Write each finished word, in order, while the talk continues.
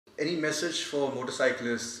any message for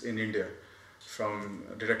motorcyclists in India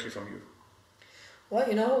directly from you? Well,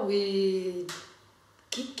 you know, we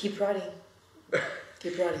keep riding.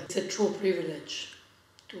 Keep riding. It's a true privilege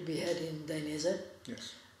to be head in Dainese.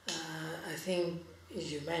 Yes. I think,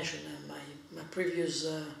 as you mentioned, my previous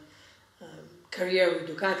career with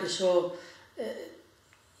Ducati, so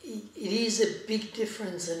it is a big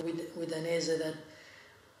difference with Dainese that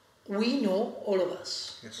we know, all of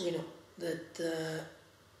us, yes. we know that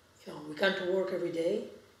we come to work every day,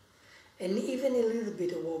 and even a little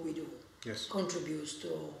bit of what we do yes. contributes to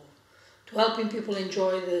helping people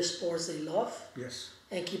enjoy the sports they love yes.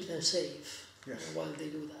 and keep them safe yes. while they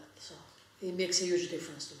do that. So it makes a huge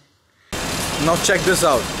difference to me. Now check this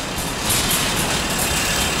out.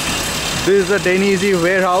 This is the Dainese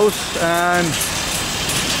warehouse, and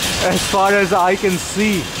as far as I can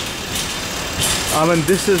see, I mean,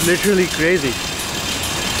 this is literally crazy.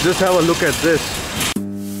 Just have a look at this.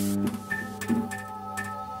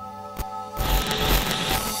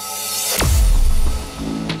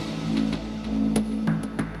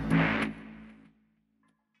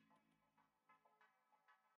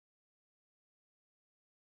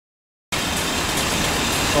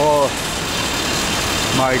 Oh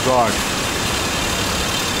my God.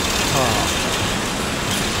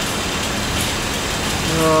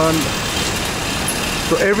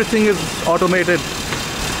 So everything is automated,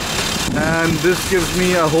 and this gives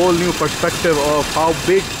me a whole new perspective of how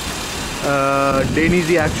big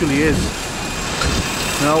Dainese actually is.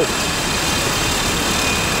 Now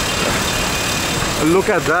look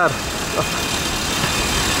at that.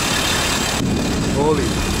 Holy.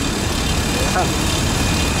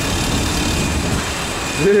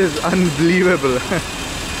 This is unbelievable.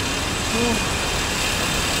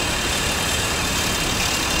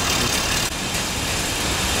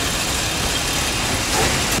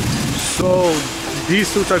 So these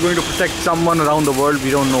suits are going to protect someone around the world,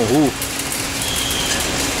 we don't know who.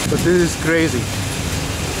 But this is crazy.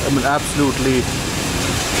 I mean, absolutely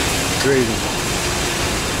crazy.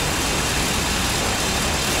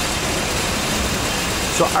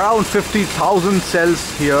 So around 50,000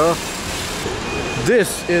 cells here.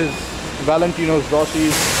 This is Valentino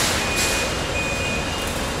Rossi's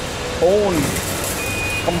own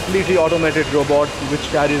completely automated robot which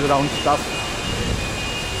carries around stuff.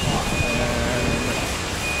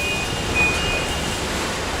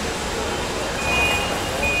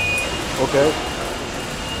 Okay.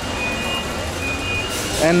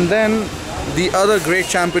 And then the other great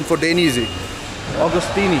champion for Dainese,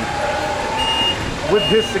 Agostini, with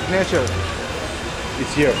his signature,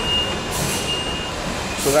 is here.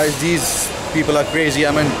 So guys, these people are crazy.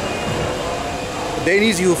 I mean,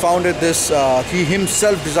 Dainese, who founded this, he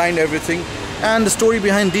himself designed everything. And the story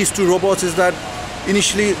behind these two robots is that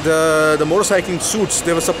initially the motorcycling suits,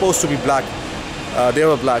 they were supposed to be black. They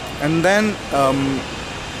were black. And then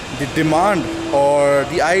the demand or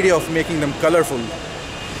the idea of making them colorful,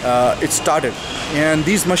 it started. And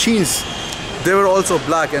these machines, they were also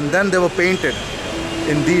black, and then they were painted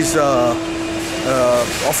in these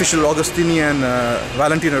official Agostini and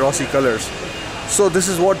Valentino Rossi colors. So this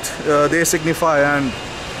is what they signify, and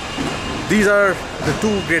these are the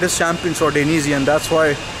two greatest champions for Dainese, and that's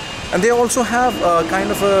why. And they also have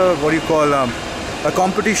kind of a, what do you call, a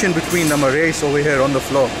competition between them, a race over here on the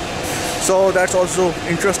floor. So that's also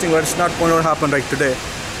interesting, but it's not going to happen right today.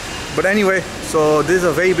 But anyway, so this is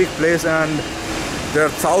a very big place, and there are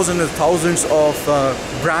thousands and thousands of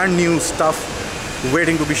brand new stuff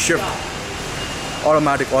waiting to be shipped,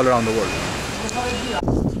 automatic, all around the world.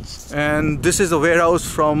 And this is a warehouse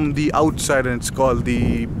from the outside, and it's called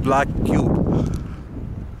the Black Cube.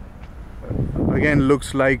 Again,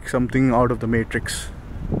 looks like something out of the Matrix.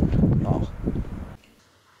 Wow.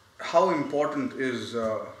 How important is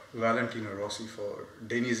Valentino Rossi for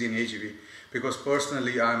Dainese and AGV? Because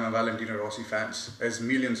personally, I'm a Valentino Rossi fan, as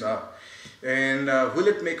millions are. And will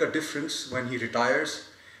it make a difference when he retires?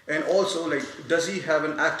 And also, like, does he have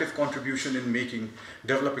an active contribution in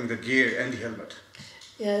developing the gear and the helmet?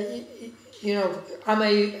 Yeah, you know, I'm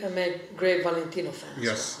a great Valentino fan.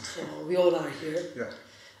 Yes. So we all are here.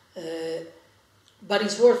 Yeah. But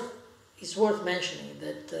it's worth mentioning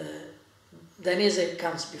that Dainese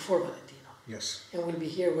comes before Valentino. Yes. And will be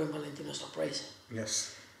here when Valentino stopped racing.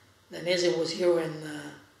 Yes. Dainese was here when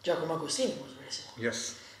Giacomo Agostini was racing.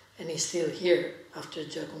 Yes. And he's still here after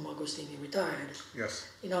Giacomo Agostini retired. Yes.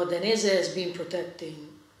 You know, Dainese has been protecting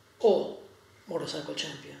all motorcycle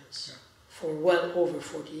champions for well over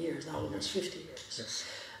 40 years, now almost 50 years. Yes.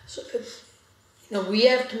 So, you know, we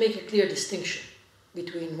have to make a clear distinction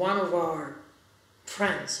between one of our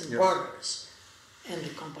friends and partners and the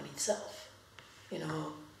company itself. You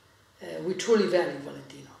know, we truly value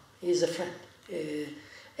Valentino. He's a friend.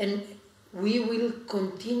 And we will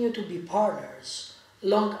continue to be partners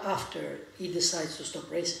long after he decides to stop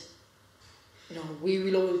racing. You know, we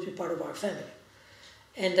will always be part of our family.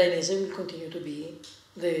 And Dainese will continue to be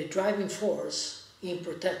the driving force in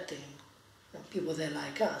protecting, you know, people that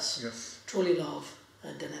like us, Yes. truly love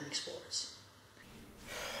dynamic sports.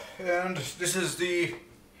 And this is the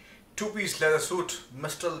two-piece leather suit,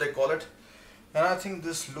 Mistral they call it, and I think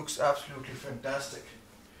this looks absolutely fantastic.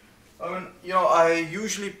 I mean, you know, I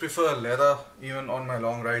usually prefer leather even on my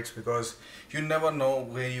long rides because you never know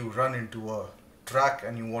where you run into a track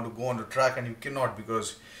and you want to go on the track and you cannot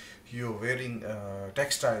because you're wearing a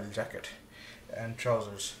textile jacket and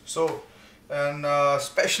trousers. So, and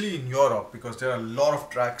especially in Europe, because there are a lot of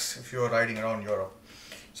tracks if you're riding around Europe.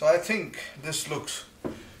 So I think this looks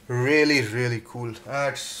really, really cool.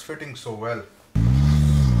 It's fitting so well.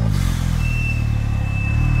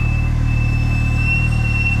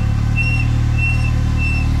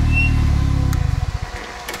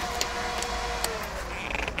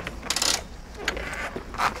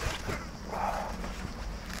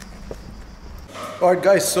 Alright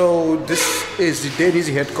guys, so this is the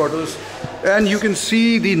Dainese headquarters and you can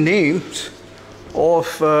see the names of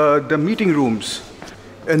the meeting rooms.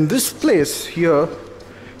 And this place here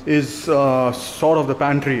is sort of the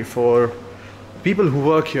pantry for people who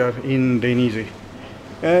work here in Dainese.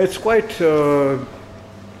 It's quite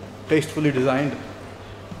tastefully designed.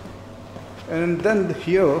 And then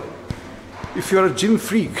here, if you're a gym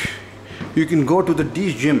freak, you can go to the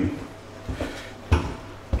D gym.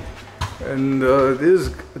 And this is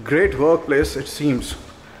a great workplace, it seems.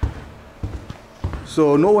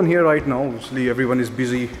 So no one here right now, obviously everyone is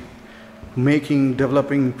busy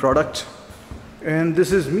developing product. And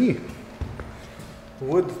this is me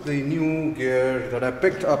with the new gear that I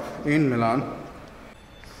picked up in Milan.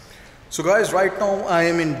 So guys, right now I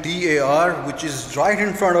am in DAR, which is right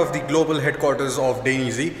in front of the global headquarters of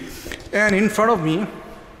Dainese. And in front of me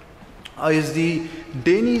is the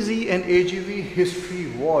Dainese and AGV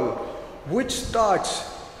history wall, which starts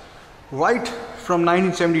right from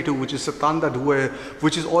 1972, which is Settanta Due,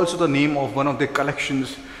 which is also the name of one of the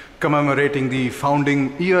collections commemorating the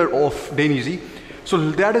founding year of Dainese.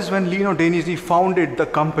 So that is when Lino Dainese founded the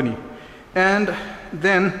company. And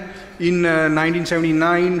then in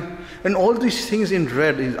 1979, and all these things in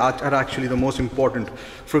red are actually the most important.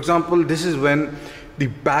 For example, this is when the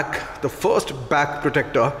first back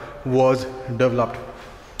protector was developed.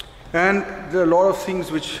 And there are a lot of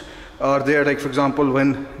things which are there, like for example,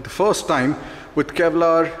 when the first time with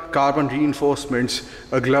Kevlar carbon reinforcements,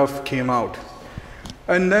 a glove came out.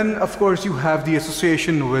 And then of course you have the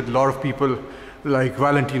association with a lot of people like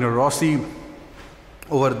Valentino Rossi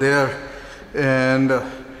over there. And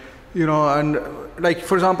you know, and like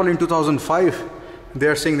for example in 2005, they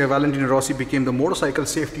are saying that Valentino Rossi became the motorcycle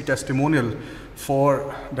safety testimonial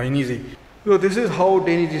for Dainese. So this is how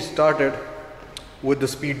Dainese started with the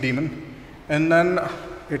Speed Demon. And then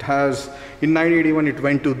it has, in 1981 it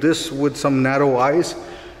went to this with some narrow eyes.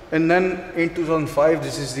 And then in 2005,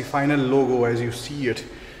 this is the final logo as you see it.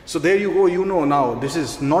 So there you go, you know now, this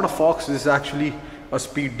is not a fox, this is actually a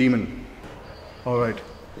Speed Demon. Alright.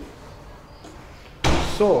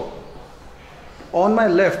 So, on my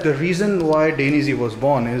left, the reason why Dainese was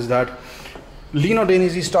born is that Lino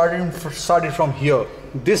Dainese started from here,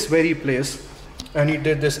 this very place, and he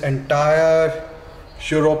did this entire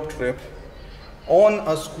Europe trip on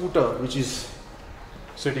a scooter which is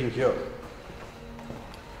sitting here.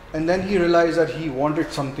 And then he realized that he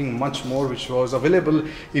wanted something much more which was available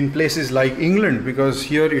in places like England, because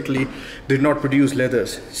here Italy did not produce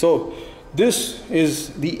leathers. So this is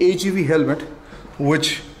the AGV helmet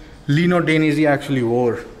which Lino Dainese actually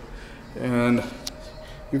wore. And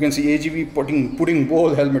you can see AGV putting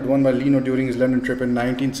ball helmet worn by Lino during his London trip in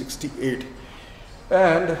 1968.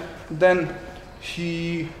 And then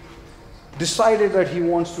he decided that he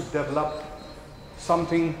wants to develop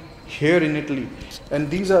something here in Italy. And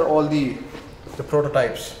these are all the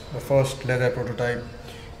prototypes, the first leather prototype.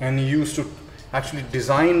 And he used to actually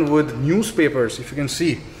design with newspapers. If you can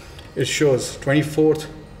see, it shows 24th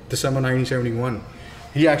December 1971.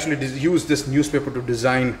 He actually used this newspaper to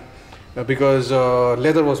design because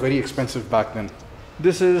leather was very expensive back then.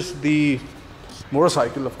 This is the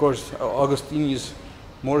motorcycle, of course, Agostini's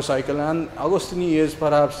motorcycle. And Agostini is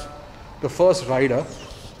perhaps the first rider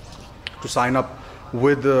to sign up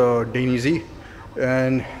with Dainese.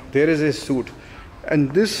 And there is a suit,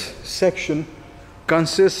 and this section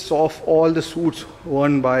consists of all the suits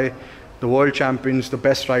worn by the world champions, the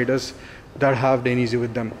best riders that have Dainese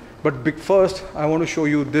with them. But first I want to show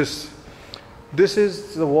you this This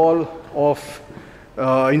is the wall of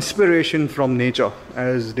inspiration from nature,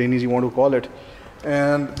 as Dainese want to call it.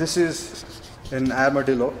 And this is an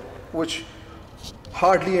armadillo, which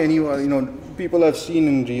hardly anyone, people have seen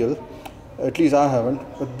in real. At least I haven't.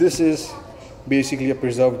 But this is basically a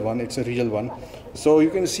preserved one. It's a real one. So you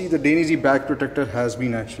can see the Dainese back protector has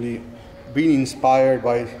been actually been inspired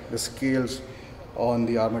by the scales on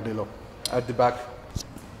the armadillo at the back.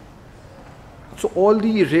 So all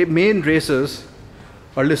the main racers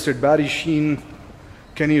are listed: Barry Sheen,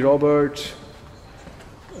 Kenny Roberts,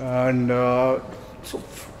 and so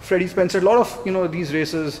Freddie Spencer. A lot of these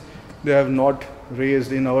racers, they have not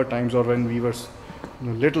raced in our times or when we were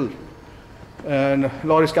little. And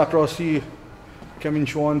Loris Capirossi, Kevin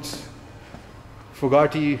Schwantz,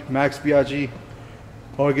 Fugatti, Max Biaggi,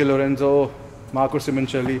 Jorge Lorenzo, Marco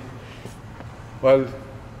Simoncelli. Well,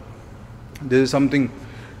 this is something,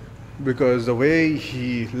 because the way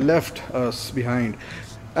he left us behind.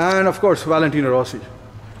 And of course Valentino Rossi.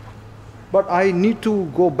 But I need to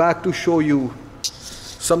go back to show you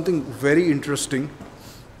something very interesting,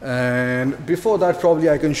 and before that probably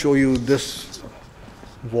I can show you this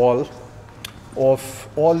wall of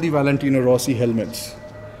all the Valentino Rossi helmets.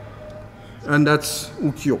 And that's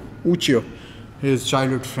Uccio, his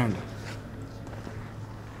childhood friend.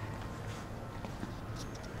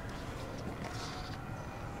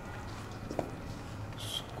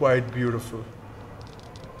 It's quite beautiful.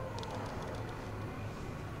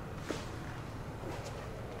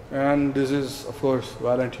 And this is, of course,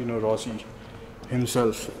 Valentino Rossi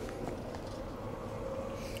himself.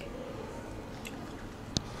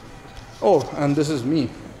 Oh, and this is me.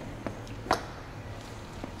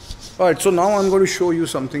 Alright, so now I'm going to show you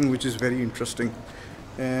something which is very interesting.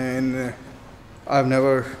 And I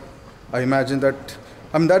imagine that,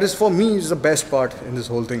 that is, for me, is the best part in this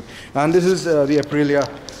whole thing. And this is the Aprilia,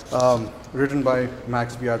 written by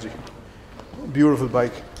Max Biaggi. Beautiful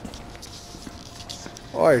bike.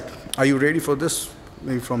 Alright, are you ready for this?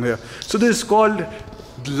 Maybe from here. So this is called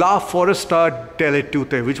La Foresta delle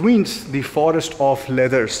Tute, which means the forest of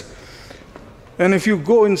leathers. And if you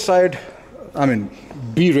go inside,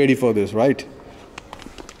 be ready for this, right?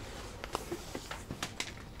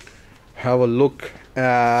 Have a look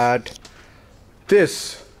at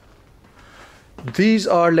this. These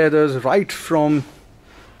are leathers right from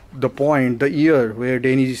the year where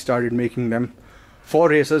Dainese started making them for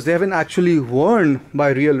racers. They have been actually worn by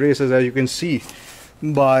real racers, as you can see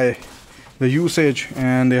by the usage,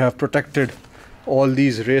 and they have protected all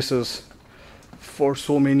these racers for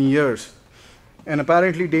so many years. And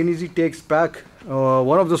apparently Dainese takes back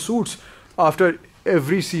one of the suits after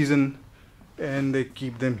every season, and they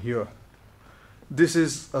keep them here. This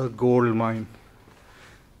is a gold mine.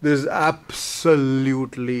 This is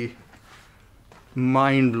absolutely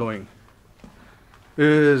mind-blowing. It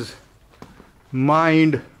is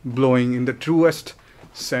mind-blowing in the truest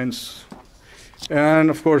sense. And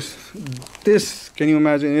of course, this, can you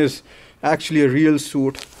imagine, is actually a real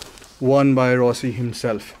suit worn by Rossi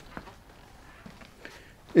himself.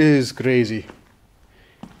 It is crazy.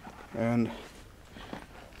 And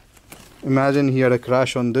imagine he had a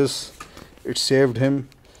crash on this, it saved him.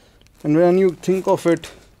 And when you think of it,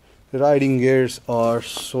 riding gears are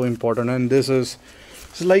so important, and this is,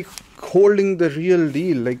 it's like holding the real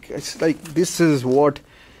deal. Like, it's like, this is what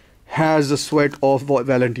has the sweat of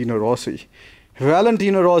Valentino Rossi.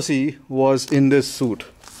 Valentino Rossi was in this suit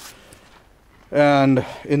and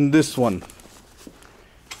in this one.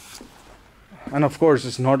 And of course,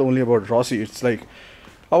 it's not only about Rossi, it's like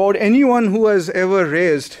about anyone who has ever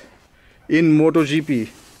raced in MotoGP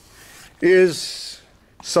is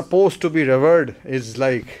supposed to be revered. It's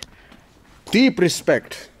like deep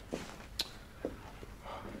respect.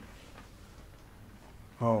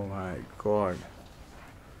 Oh my God.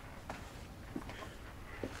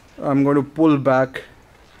 I'm going to pull back.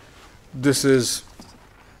 This is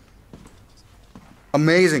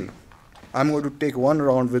amazing. I'm going to take one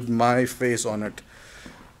round with my face on it,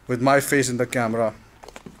 with my face in the camera.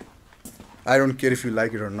 I don't care if you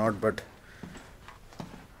like it or not, but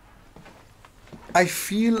I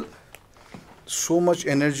feel so much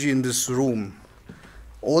energy in this room.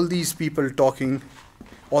 All these people talking,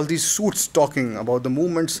 all these suits talking about the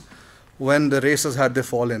moments when the racers had their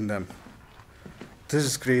fall in them. This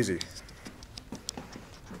is crazy.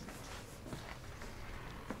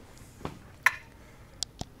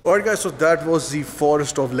 Alright guys, so that was the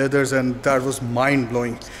forest of leathers, and that was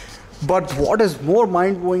mind-blowing. But what is more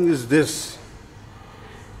mind-blowing is this.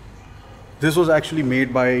 This was actually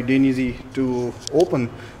made by Dainese to open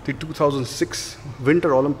the 2006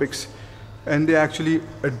 Winter Olympics, and they actually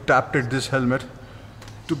adapted this helmet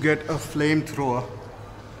to get a flamethrower,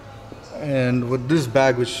 and with this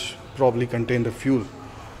bag which probably contained the fuel,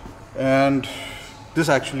 and this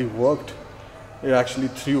actually worked. It actually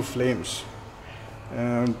threw flames,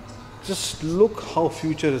 and just look how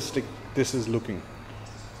futuristic this is looking.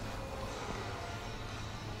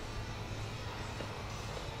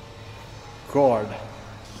 God,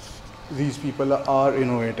 these people are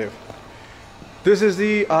innovative. This is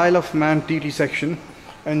the Isle of Man TT section,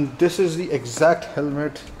 and this is the exact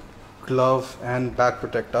helmet, glove and back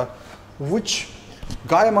protector which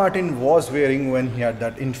Guy Martin was wearing when he had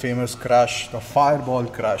that infamous crash, the fireball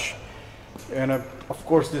crash. And of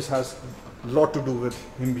course this has a lot to do with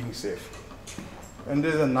him being safe. And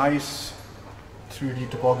there's a nice 3D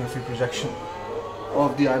topography projection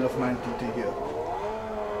of the Isle of Man TT here.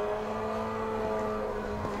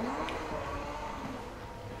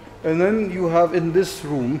 And then you have in this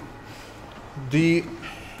room the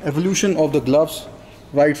evolution of the gloves,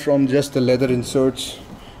 right from just the leather inserts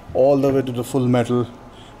all the way to the full metal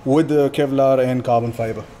with the Kevlar and carbon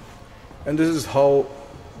fiber. And this is how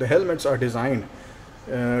the helmets are designed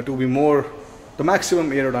to be the maximum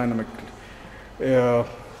aerodynamic.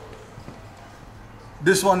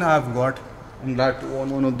 This one I've got, and that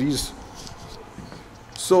one of these.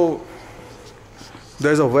 So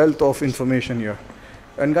there's a wealth of information here.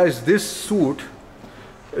 And guys, this suit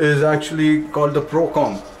is actually called the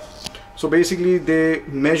ProCom. So basically they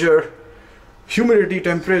measure humidity,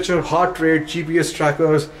 temperature, heart rate, GPS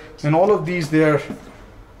trackers, and all of these they're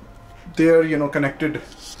connected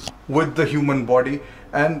with the human body.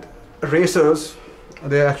 And racers,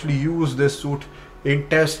 they actually use this suit in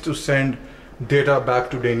tests to send data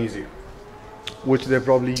back to Dainese, which they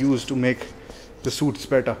probably use to make the suits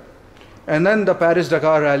better. And then the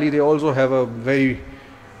Paris-Dakar rally, they also have a very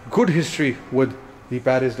good history with the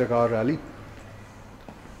Paris-Dakar rally.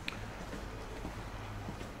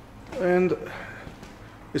 And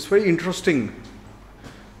it's very interesting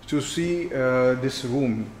to see this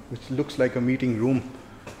room, which looks like a meeting room,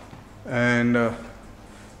 and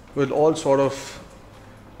with all sort of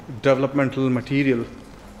developmental material.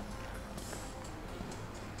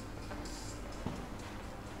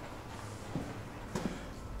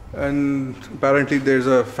 And apparently there's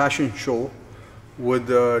a fashion show with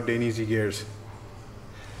the Dainese gears.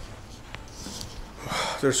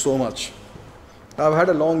 There's so much. I've had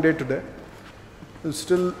a long day today. There's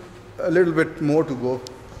still a little bit more to go.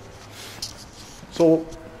 So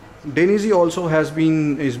Dainese also is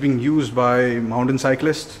being used by mountain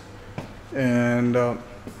cyclists and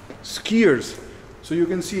skiers. So you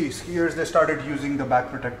can see skiers, they started using the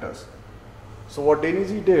back protectors. So what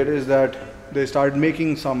Dainese did is that they started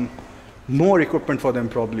making some more equipment for them,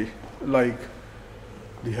 probably like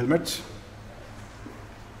the helmets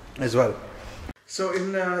as well. So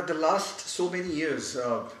in the last so many years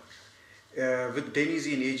with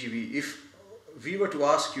Dainese and AGV, if we were to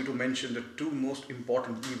ask you to mention the two most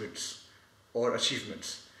important events or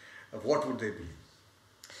achievements, what would they be?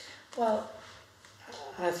 Well,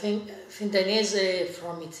 I think Dainese,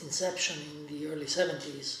 from its inception in the early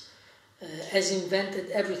 70s, has invented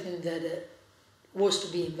everything that was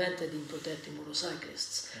to be invented in protecting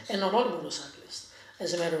motorcyclists, yes. And not only motorcyclists.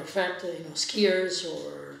 As a matter of fact, skiers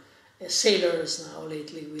or sailors now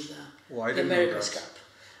lately with the America's Cup.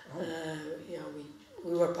 Oh.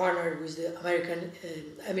 We were partnered with the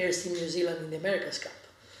Emirates Team New Zealand in the America's Cup,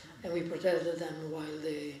 and we protected them while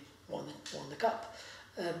they won the cup.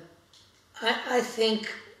 I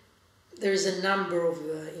think there is a number of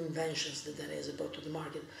inventions that Dainese brought to the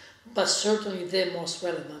market, but certainly the most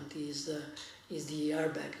relevant is the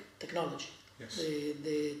airbag technology. Yes.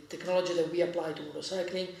 The technology that we apply to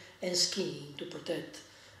motorcycling and skiing to protect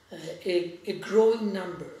a growing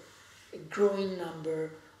number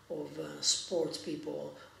of sports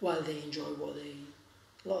people while they enjoy what they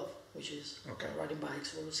love, which is riding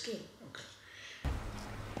bikes or skiing. Okay.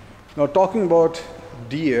 Now talking about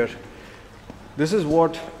deer, this is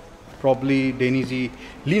what probably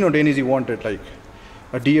Lino Dainese wanted, like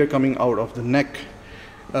a deer coming out of the neck,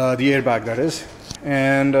 the airbag that is,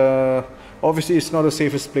 and obviously it's not the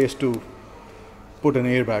safest place to put an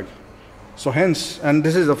airbag. So hence, and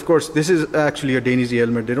this is of course, this is actually a Dainese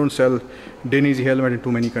helmet. They don't sell Dainese helmet in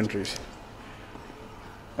too many countries.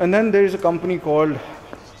 And then there is a company called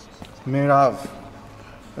Merav.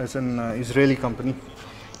 It's an Israeli company,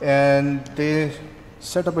 and they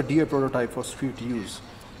set up a deer prototype for street use,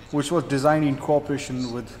 which was designed in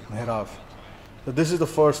cooperation with Merav. So this is the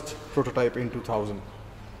first prototype in 2000.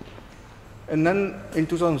 And then in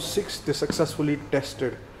 2006, they successfully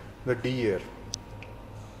tested the deer,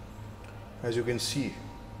 as you can see.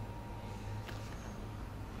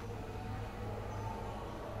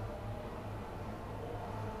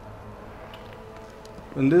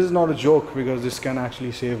 And this is not a joke, because this can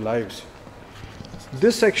actually save lives.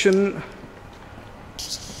 This section,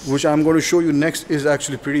 which I'm going to show you next, is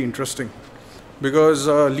actually pretty interesting, because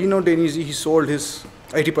Lino Dainese, he sold his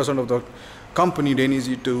 80% of the company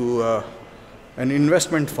Dainese to an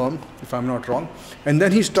investment firm, if I'm not wrong, and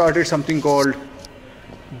then he started something called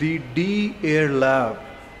the D Air Lab,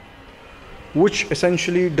 which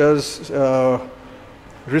essentially does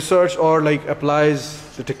research or like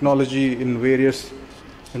applies the technology in various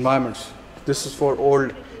environments. This is for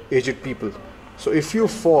old aged people. So if you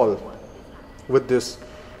fall with this,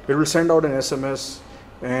 it will send out an SMS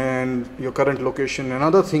and your current location and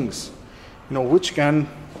other things, which can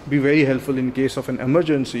be very helpful in case of an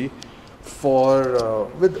emergency for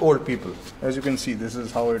with old people. As you can see, this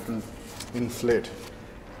is how it will inflate,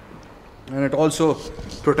 and it also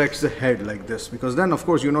protects the head like this, because then of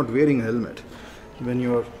course you're not wearing a helmet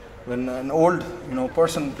when an old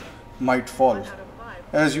person might fall,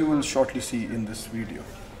 as you will shortly see in this video.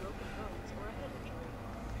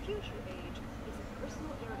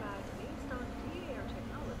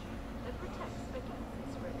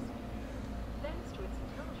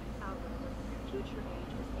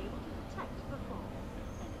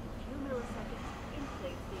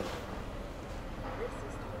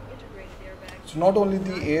 So not only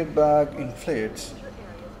the airbag inflates,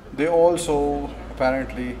 they also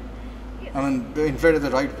apparently, they inflate at the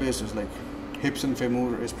right places, like hips and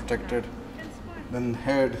femur is protected, then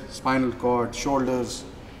head, spinal cord, shoulders,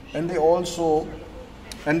 and the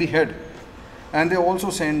head. And they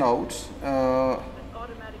also send out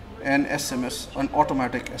an SMS, an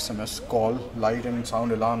automatic SMS call, light and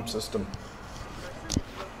sound alarm system.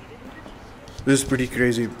 This is pretty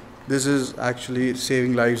crazy. This is actually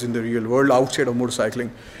saving lives in the real world outside of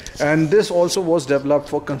motorcycling. And this also was developed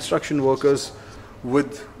for construction workers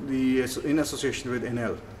in association with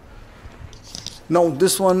NL. Now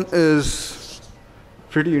this one is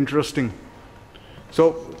pretty interesting.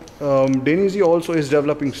 So Dainese also is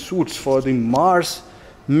developing suits for the Mars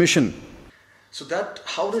mission. So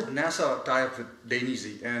how did NASA tie up with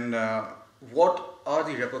Dainese, and what are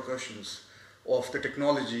the repercussions of the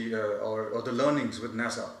technology or the learnings with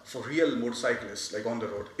NASA for real motorcyclists, like on the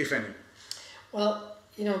road, if any? Well,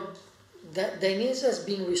 Dainese has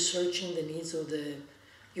been researching the needs of the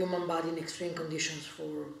human body in extreme conditions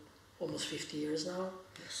for almost 50 years now.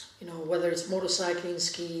 Yes. Whether it's motorcycling,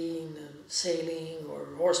 skiing, sailing, or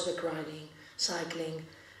horseback riding, cycling.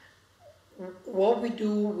 What we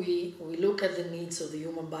do, we look at the needs of the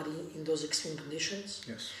human body in those extreme conditions.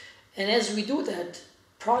 Yes. And as we do that,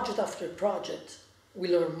 project after project, we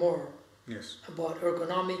learn more about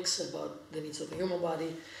ergonomics, about the needs of the human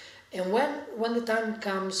body. And when the time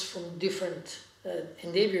comes from different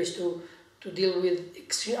endeavors to deal with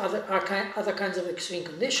other kinds of extreme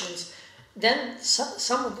conditions, then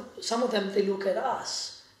some of them, they look at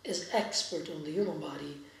us as expert on the human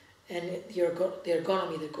body and the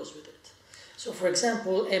ergonomy that goes with it. So for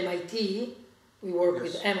example, MIT, we work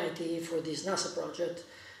with MIT for this NASA project.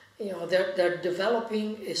 They're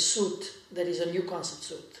developing a suit that is a new concept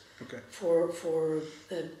suit for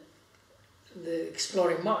the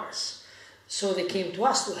exploring Mars. So they came to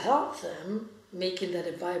us to help them making that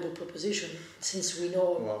a viable proposition, since we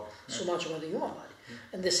know so much about the human body.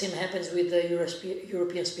 And the same happens with the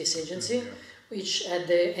European Space Agency, which had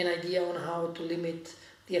an idea on how to limit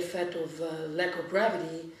the effect of lack of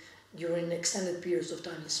gravity during extended periods of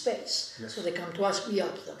time in space. Yes. So they come to us, we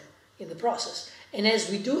help them in the process. And as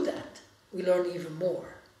we do that, we learn even more.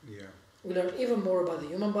 Yeah. We learn even more about the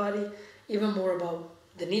human body, even more about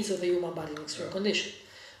the needs of the human body in extreme condition.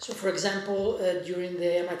 So for example, during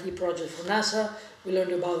the MIT project for NASA, we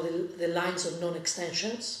learned about the lines of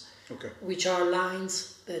non-extensions, which are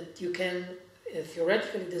lines that you can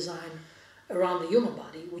theoretically design around the human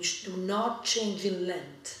body, which do not change in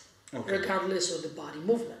length, regardless of the body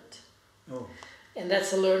movement. Oh. And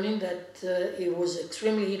that's a learning that it was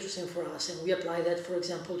extremely interesting for us, and we apply that, for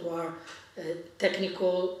example, to our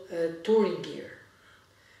technical touring gear,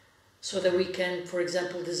 so that we can, for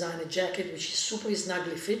example, design a jacket which is super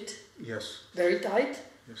snugly fit, very tight,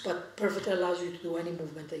 but perfectly allows you to do any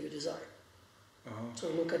movement that you desire. So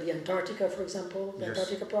look at the Antarctica, for example, the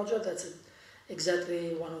Antarctica project. That's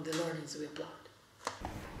exactly one of the learnings we applied.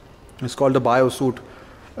 It's called the Biosuit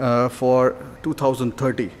for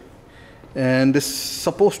 2030. And this is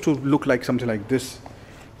supposed to look like something like this.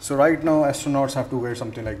 So right now astronauts have to wear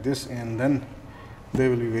something like this, and then they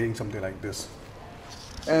will be wearing something like this.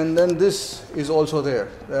 And then this is also there.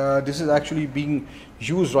 This is actually being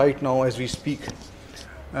used right now as we speak.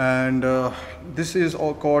 And this is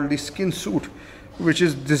all called the skin suit, which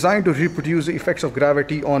is designed to reproduce the effects of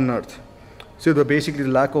gravity on Earth. So the basically the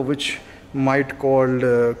lack of which might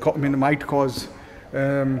cause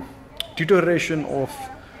deterioration of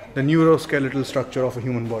the neuroskeletal structure of a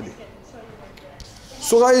human body.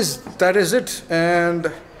 So guys, that is it,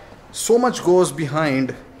 and so much goes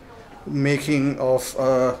behind making of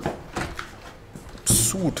a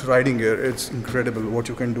suit riding gear. It's incredible what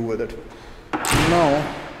you can do with it.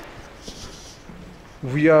 Now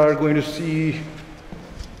we are going to see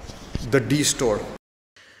the D store.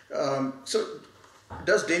 So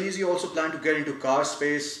does Dainese also plan to get into car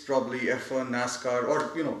space, probably F1, NASCAR, or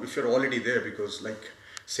if you're already there, because like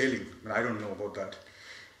sailing, I don't know about that.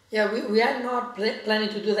 Yeah, we are not planning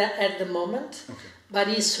to do that at the moment, Okay. but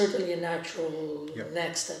it's certainly a natural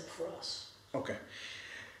next step for us. Okay.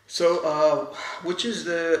 So which is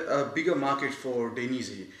the bigger market for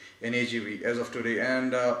Dainese and AGV as of today,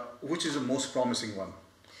 and which is the most promising one?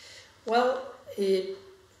 Well,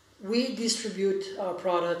 we distribute our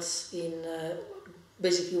products in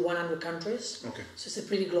basically 100 countries. Okay. So it's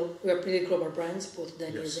we are pretty global brands, both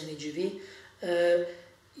Dainese and AGV.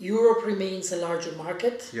 Europe remains a larger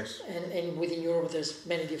market. Yes. And within Europe there's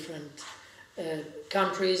many different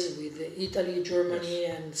countries, with Italy, Germany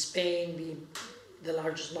and Spain being the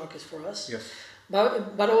largest markets for us. Yes.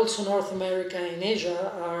 But also North America and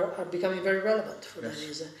Asia are becoming very relevant for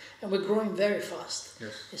Dainese, and we're growing very fast,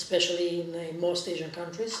 especially in most Asian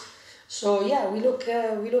countries. So yeah, we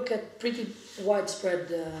look at pretty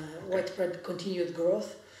widespread continued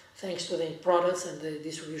growth thanks to the products and the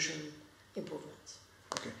distribution improvements.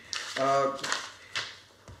 Okay,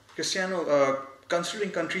 Cristiano,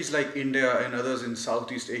 considering countries like India and others in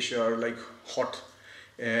Southeast Asia are like hot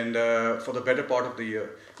and for the better part of the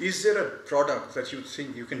year, is there a product that you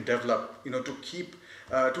think you can develop, to keep,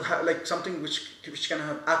 to have like something which can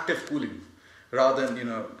have active cooling rather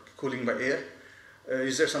than, cooling by air?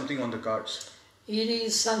 Is there something on the cards? It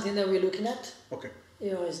is something that we're looking at. Okay.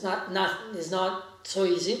 It's not so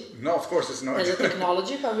easy. No, of course it's not. As a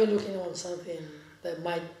technology, but we're looking on something that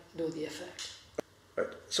might do the effect.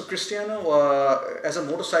 Right. So Cristiano, as a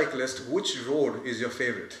motorcyclist, which road is your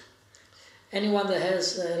favorite? Anyone that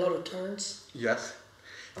has a lot of turns. Yes.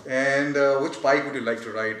 And which bike would you like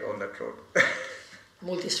to ride on that road?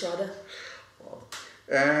 Multistrada. Wow.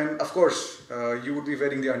 And of course, you would be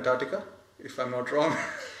wearing the Antarctica, if I'm not wrong.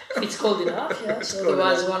 It's cold enough, yeah. So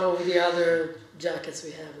otherwise, one of the other jackets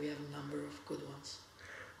we have a number of good ones.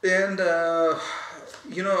 And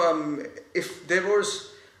if there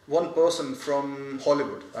was one person from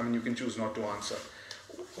Hollywood, you can choose not to answer,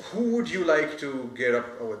 who would you like to get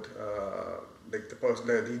up with, like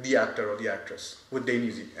the actor or the actress with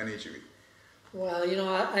Dainese and AGV? Well,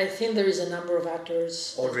 I think there is a number of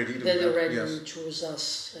actors already choose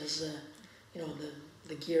us as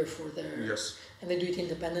the gear for their, and they do it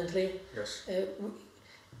independently. Yes.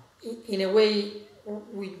 In a way,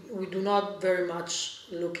 we do not very much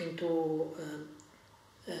look into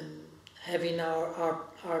having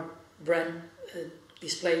our brand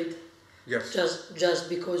displayed. Yes. Just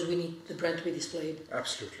because we need the brand to be displayed.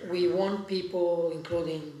 Absolutely. We want people,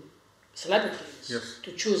 including celebrities,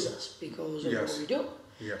 to choose us because of what we do.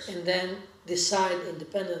 Yes. And then decide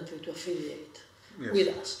independently to affiliate with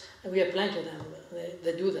us. And we have plenty of them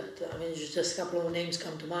that do that. Just a couple of names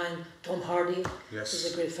come to mind. Tom Hardy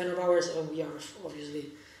is a great friend of ours, and we are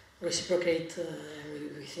obviously reciprocate.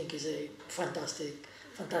 And we think he's a fantastic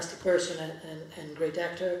person and great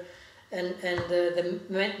actor. And the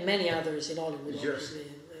many others in Hollywood, obviously,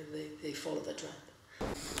 they follow the trend.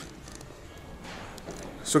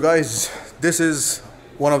 So guys, this is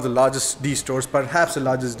one of the largest D stores, perhaps the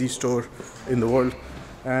largest D store in the world.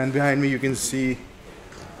 And behind me you can see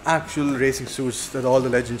actual racing suits that all the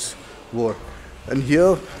legends wore. And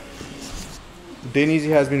here, Dainese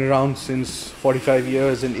has been around since 45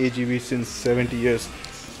 years and AGV since 70 years.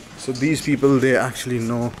 So these people, they actually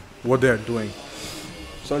know what they are doing.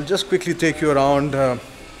 So I'll just quickly take you around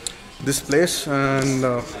this place, and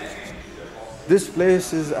this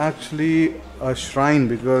place is actually a shrine,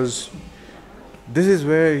 because this is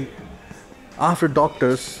where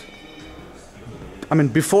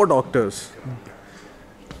before doctors,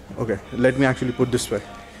 okay, let me actually put this way.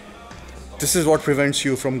 This is what prevents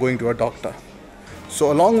you from going to a doctor.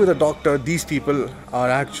 So along with a doctor, these people are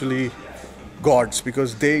actually gods,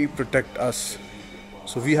 because they protect us.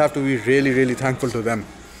 So we have to be really, really thankful to them.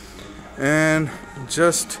 And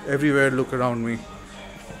just everywhere, look around me,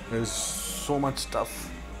 there's so much stuff.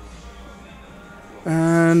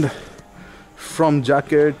 And from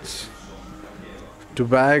jackets to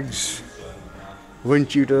bags, wind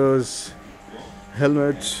cheaters,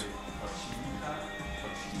 helmets,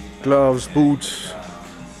 gloves, boots,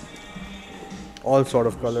 all sort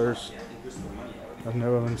of colors. I've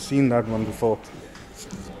never even seen that one before.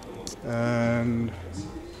 And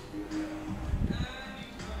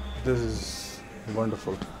this is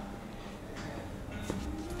wonderful.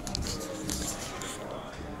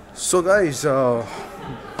 So guys,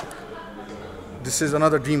 this is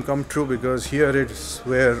another dream come true, because here it's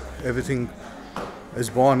where everything is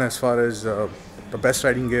born as far as the best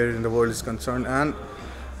riding gear in the world is concerned. And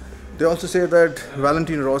they also say that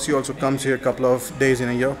Valentino Rossi also comes here a couple of days in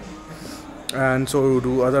a year, and so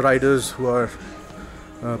do other riders who are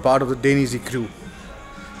part of the Dainese crew.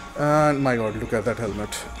 And my god, look at that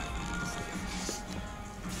helmet.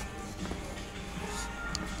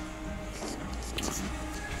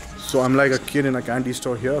 So I'm like a kid in a candy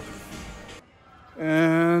store here.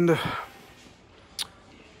 And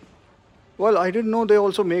well, I didn't know they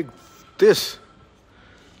also make this.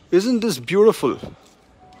 Isn't this beautiful?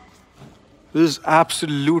 This is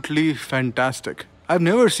absolutely fantastic. I've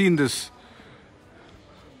never seen this.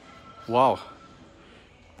 Wow.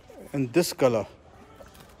 And this color.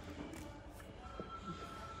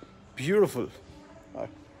 Beautiful.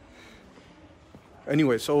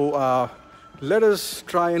 Anyway, so let us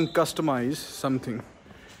try and customize something.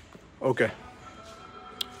 Okay.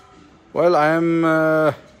 Well,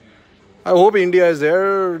 I hope India is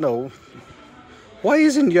there. No. Why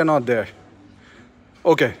is India not there?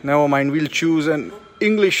 Okay, never mind. We'll choose an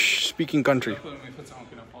English-speaking country.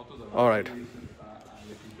 All right.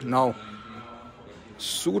 Now,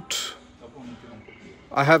 suit.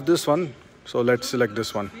 I have this one, so let's select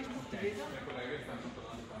this one.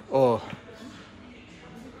 Oh,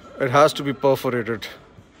 it has to be perforated.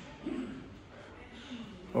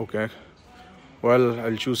 Okay. Well,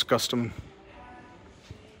 I'll choose custom.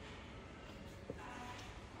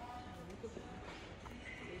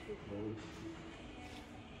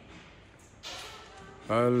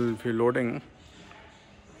 Well, if you're loading,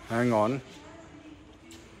 hang on.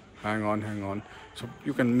 So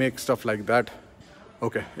you can make stuff like that.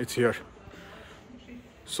 Okay, it's here.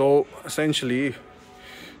 So essentially,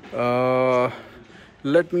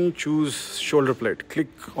 let me choose shoulder plate. Click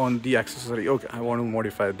on the accessory. Okay, I want to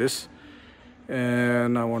modify this,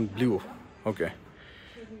 and I want blue. Okay,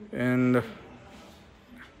 and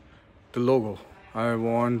the logo, I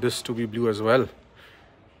want this to be blue as well,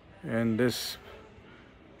 and this,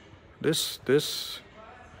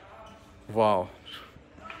 wow,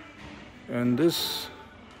 and this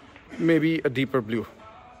maybe a deeper blue,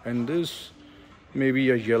 and this maybe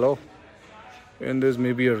a yellow, and this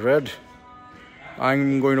maybe a red.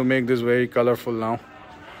 I'm going to make this very colorful now,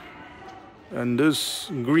 and this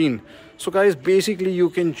green. So guys, basically you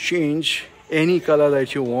can change any color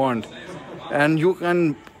that you want, and you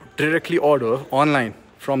can directly order online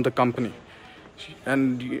from the company.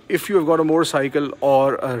 And if you've got a motorcycle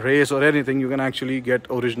or a race or anything, you can actually get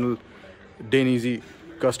original Dainese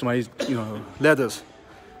customized, leathers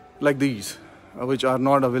like these, which are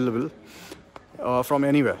not available from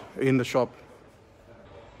anywhere in the shop.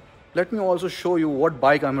 Let me also show you what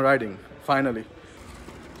bike I'm riding finally.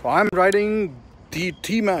 So I'm riding the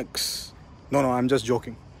T-Max. No, I'm just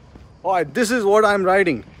joking. All right, this is what I'm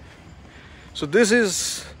riding. So this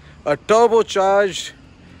is a turbocharged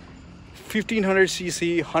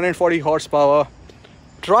 1500cc 140 horsepower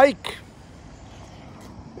trike,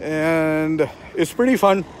 and it's pretty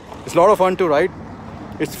fun. It's a lot of fun to ride.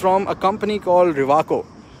 It's from a company called Rivaco.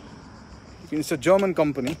 It's a German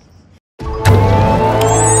company.